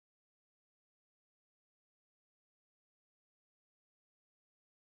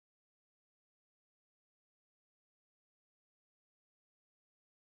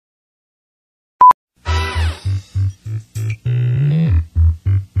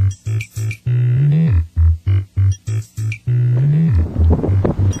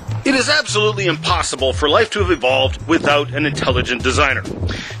It is absolutely impossible for life to have evolved without an intelligent designer.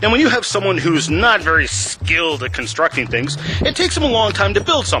 And when you have someone who's not very skilled at constructing things, it takes them a long time to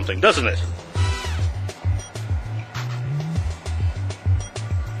build something, doesn't it?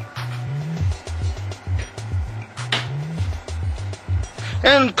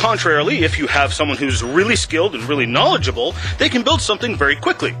 And contrarily, if you have someone who's really skilled and really knowledgeable, they can build something very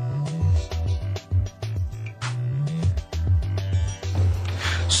quickly.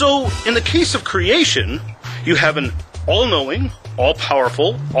 So, in the case of creation, you have an all-knowing,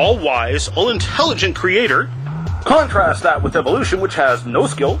 all-powerful, all-wise, all-intelligent creator. Contrast that with evolution, which has no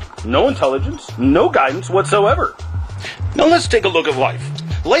skill, no intelligence, no guidance whatsoever. Now let's take a look at life.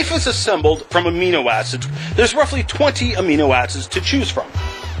 Life is assembled from amino acids. There's roughly 20 amino acids to choose from.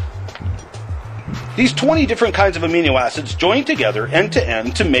 These 20 different kinds of amino acids join together end to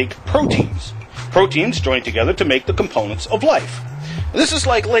end to make proteins. Proteins join together to make the components of life. This is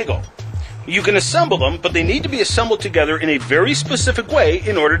like Lego. You can assemble them, but they need to be assembled together in a very specific way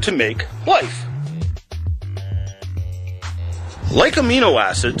in order to make life. Like amino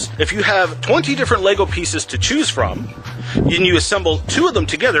acids, if you have 20 different Lego pieces to choose from, and you assemble 2 of them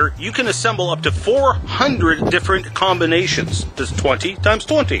together, you can assemble up to 400 different combinations. That's 20 times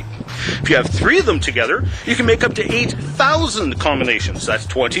 20. If you have 3 of them together, you can make up to 8,000 combinations. That's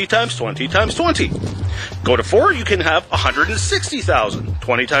 20 times 20 times 20. Go to 4, you can have 160,000.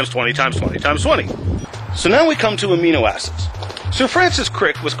 20 times 20 times 20 times 20. So now we come to amino acids. Sir Francis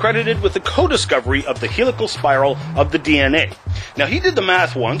Crick was credited with the co-discovery of the helical spiral of the DNA. Now, he did the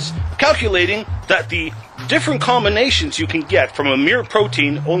math once, calculating that the different combinations you can get from a mere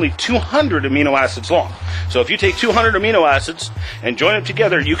protein only 200 amino acids long. So if you take 200 amino acids and join them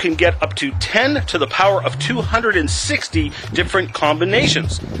together, you can get up to 10 to the power of 260 different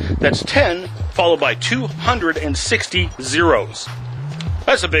combinations. That's 10 followed by 260 zeros.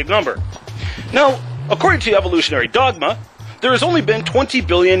 That's a big number. Now, according to evolutionary dogma, there has only been 20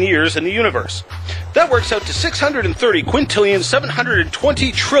 billion years in the universe. That works out to 630 quintillion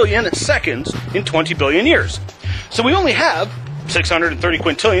 720 trillion seconds in 20 billion years. So we only have 630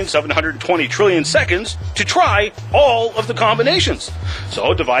 quintillion 720 trillion seconds to try all of the combinations.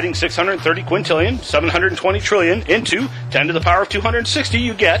 So dividing 630 quintillion 720 trillion into 10 to the power of 260,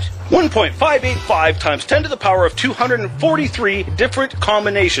 you get 1.585 times 10 to the power of 243 different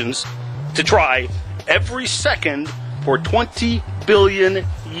combinations to try every second for 20 billion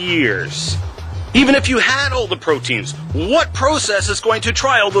years. Even if you had all the proteins, what process is going to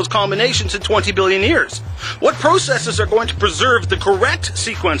try all those combinations in 20 billion years? What processes are going to preserve the correct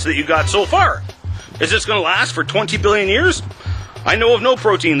sequence that you got so far? Is this going to last for 20 billion years? I know of no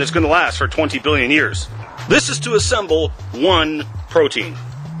protein that's going to last for 20 billion years. This is to assemble one protein.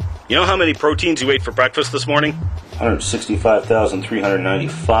 You know how many proteins you ate for breakfast this morning?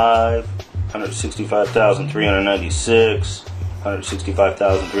 165,395. 165,396,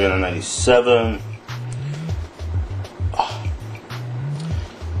 165,397. Oh.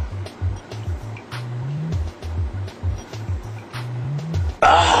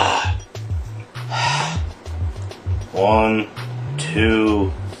 1,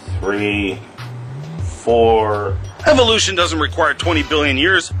 2, 3, 4. Evolution doesn't require 20 billion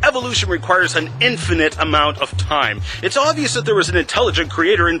years. Evolution requires an infinite amount of time. It's obvious that there was an intelligent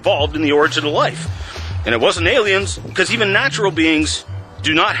creator involved in the origin of life. And it wasn't aliens, because even natural beings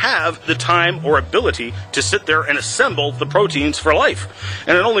do not have the time or ability to sit there and assemble the proteins for life.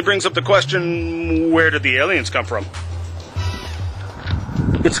 And it only brings up the question, where did the aliens come from?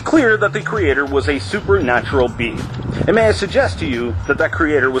 It's clear that the creator was a supernatural being. And may I suggest to you that that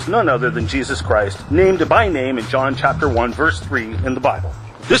creator was none other than Jesus Christ, named by name in John chapter 1, verse 3 in the Bible.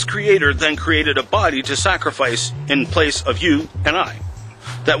 This creator then created a body to sacrifice in place of you and I,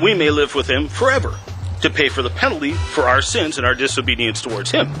 that we may live with him forever, to pay for the penalty for our sins and our disobedience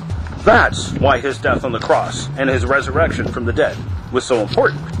towards him. That's why his death on the cross and his resurrection from the dead was so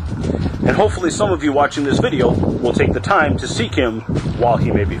important. And hopefully some of you watching this video will take the time to seek him while he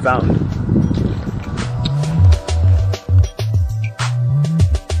may be found.